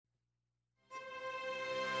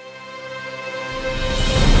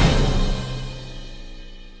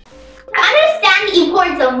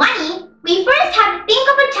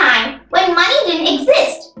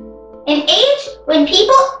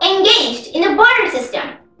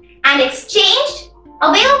and exchanged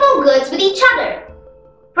available goods with each other.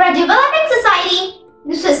 For a developing society,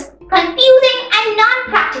 this was confusing and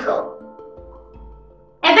non-practical.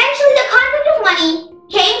 Eventually, the concept of money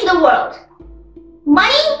came to the world.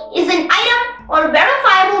 Money is an item or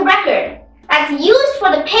verifiable record that's used for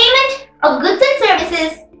the payment of goods and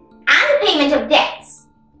services and the payment of debts.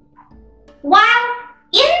 While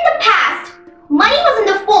in the past, money was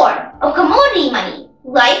in the form of commodity money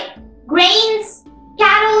like grains,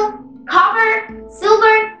 cattle, copper,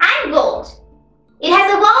 silver, and gold. It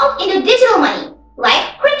has evolved into digital money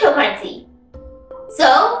like cryptocurrency.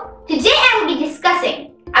 So, today I will be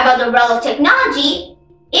discussing about the role of technology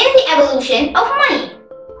in the evolution of money.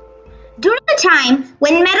 During the time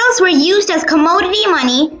when metals were used as commodity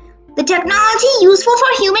money, the technology useful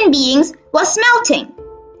for human beings was smelting.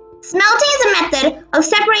 Smelting is a method of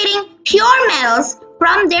separating pure metals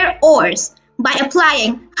from their ores by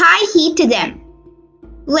applying high heat to them.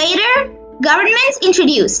 Later, governments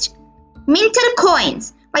introduced minted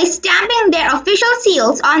coins by stamping their official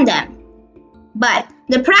seals on them. But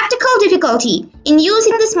the practical difficulty in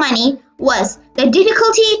using this money was the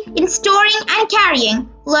difficulty in storing and carrying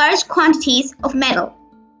large quantities of metal.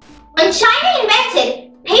 When China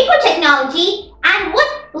invented paper technology and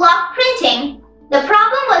wood block printing, the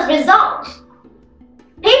problem was resolved.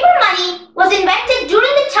 Paper money was invented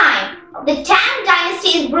during the time of the Tang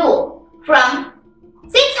Dynasty's rule from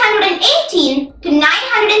 618 to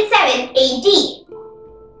 907 AD.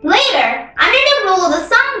 Later, under the rule of the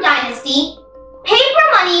Song Dynasty, paper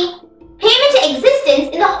money came into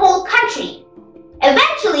existence in the whole country.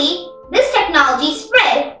 Eventually, this technology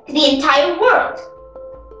spread to the entire world.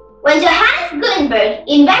 When Johannes Gutenberg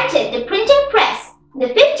invented the printing press in the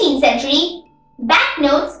 15th century,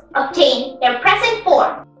 banknotes obtained their present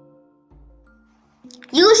form.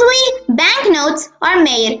 Usually, banknotes are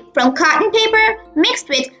made from cotton paper mixed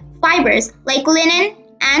with fibers like linen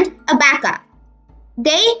and abaca.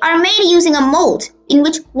 They are made using a mold in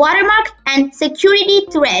which watermark and security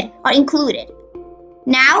thread are included.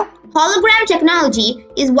 Now, hologram technology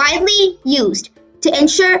is widely used to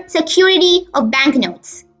ensure security of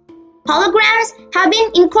banknotes. Holograms have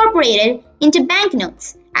been incorporated into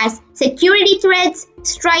banknotes as security threads,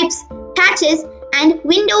 stripes, patches, and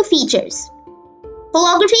window features.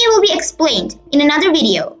 Holography will be explained in another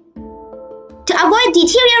video. To avoid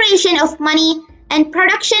deterioration of money and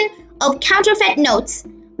production of counterfeit notes,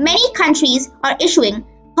 many countries are issuing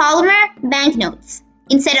polymer banknotes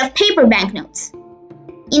instead of paper banknotes.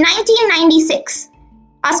 In 1996,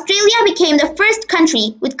 Australia became the first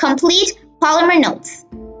country with complete polymer notes.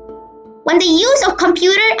 When the use of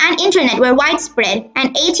computer and internet were widespread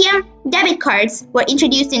and ATM debit cards were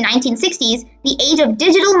introduced in 1960s, the age of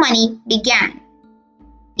digital money began.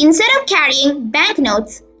 Instead of carrying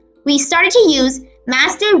banknotes, we started to use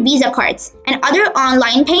Master Visa cards and other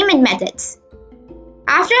online payment methods.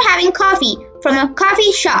 After having coffee from a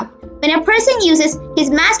coffee shop, when a person uses his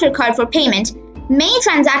MasterCard for payment, many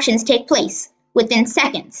transactions take place within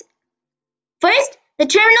seconds. First, the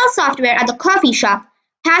terminal software at the coffee shop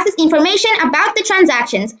passes information about the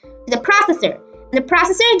transactions to the processor, and the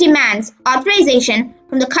processor demands authorization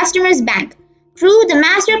from the customer's bank through the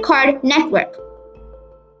MasterCard network.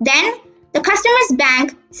 Then, the customer's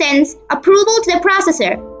bank sends approval to the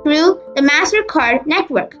processor through the MasterCard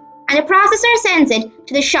network, and the processor sends it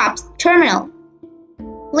to the shop's terminal.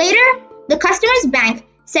 Later, the customer's bank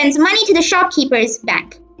sends money to the shopkeeper's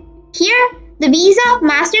bank. Here, the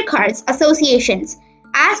Visa-MasterCards associations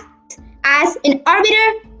act as an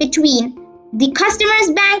arbiter between the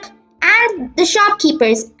customer's bank and the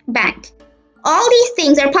shopkeeper's bank. All these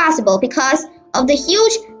things are possible because of the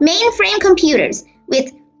huge mainframe computers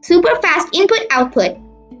with super fast input-output,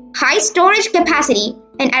 high storage capacity,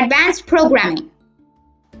 and advanced programming.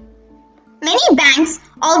 Many banks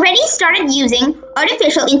already started using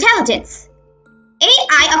artificial intelligence.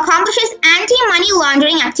 AI accomplishes anti-money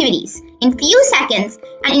laundering activities in few seconds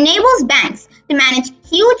and enables banks to manage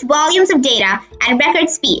huge volumes of data at record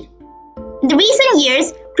speed. In the recent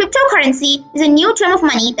years, cryptocurrency is a new term of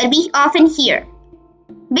money that we often hear.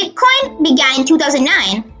 Bitcoin began in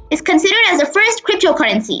 2009, is considered as the first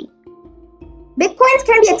cryptocurrency. Bitcoins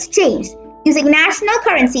can be exchanged using national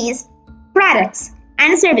currencies, products,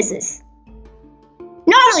 and services.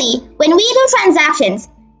 Normally, when we do transactions,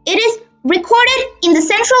 it is recorded in the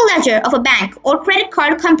central ledger of a bank or credit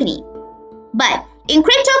card company. But in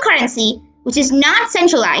cryptocurrency, which is not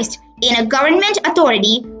centralized in a government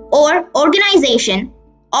authority or organization,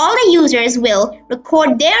 all the users will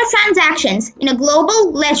record their transactions in a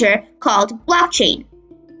global ledger called blockchain.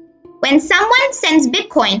 When someone sends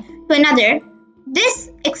Bitcoin to another, this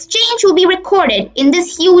exchange will be recorded in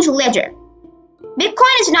this huge ledger.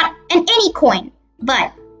 Bitcoin is not any coin,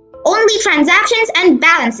 but only transactions and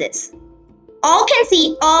balances. All can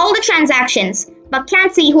see all the transactions, but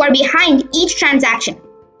can't see who are behind each transaction.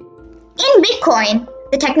 In Bitcoin,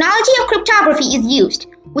 the technology of cryptography is used,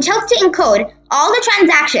 which helps to encode all the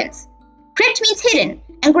transactions. Crypt means hidden,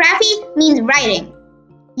 and graphy means writing.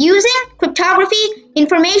 Using cryptography,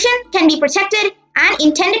 information can be protected, and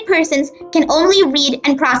intended persons can only read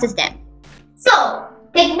and process them. So,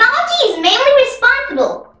 technology is mainly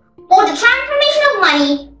responsible for the transformation of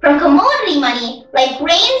money from commodity money like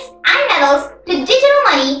grains and metals to digital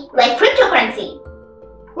money like cryptocurrency.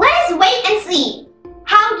 Let us wait and see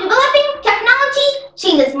how developing technology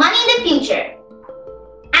changes money in the future.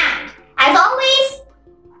 And, as always,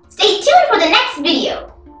 stay tuned for the next video.